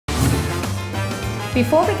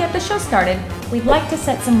Before we get the show started, we'd like to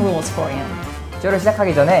set some rules for you. 쇼를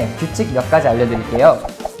시작하기 전에 규칙 몇 가지 알려드릴게요.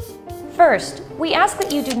 First, we ask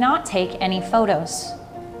that you do not take any photos.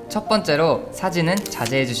 첫 번째로 사진은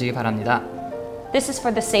자제해 주시기 바랍니다. This is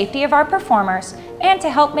for the safety of our performers and to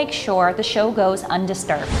help make sure the show goes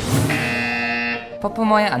undisturbed.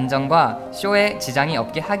 퍼포머의 안전과 쇼에 지장이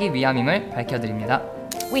없게 하기 위함임을 밝혀드립니다.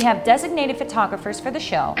 We have designated photographers for the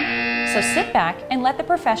show, so sit back and let the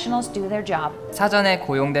professionals do their job. 사전에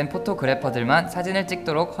고용된 포토그래퍼들만 사진을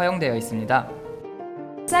찍도록 허용되어 있습니다.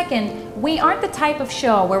 Second, we aren't the type of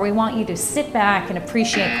show where we want you to sit back and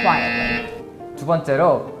appreciate quietly. 두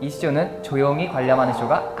번째로 이 쇼는 조용히 관람하는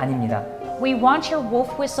쇼가 아닙니다. We want your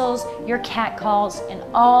wolf whistles, your cat calls, and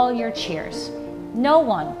all your cheers. No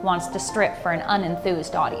one wants to strip for an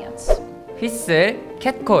unenthused audience. 휘슬,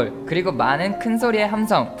 캣콜, 그리고 많은 큰 소리의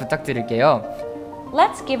함성 부탁드릴게요.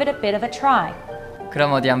 Let's give it a bit of a try.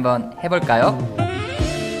 그럼 어디 한번 해볼까요?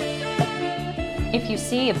 If you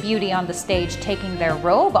see a beauty on the stage taking their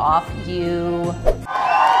robe off, you...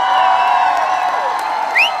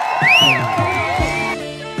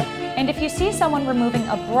 And if you see someone removing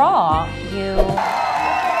a bra, you...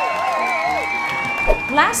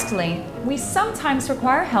 Lastly, we sometimes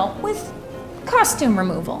require help with costume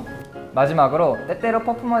removal. 마지막으로 때때로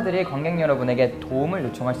퍼포머들이 관객 여러분에게 도움을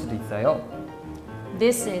요청할 수도 있어요.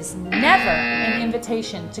 This is never an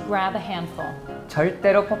invitation to grab a handful.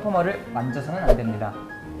 절대로 퍼포머를 만져서는 안 됩니다.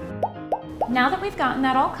 Now that we've gotten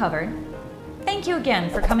that all covered, thank you again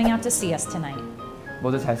for coming out to see us tonight.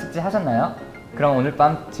 모두 잘 숙지하셨나요? 그럼 오늘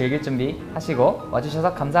밤 즐길 준비 하시고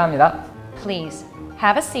와주셔서 감사합니다. Please,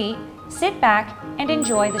 have a seat, sit back, and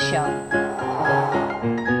enjoy the show.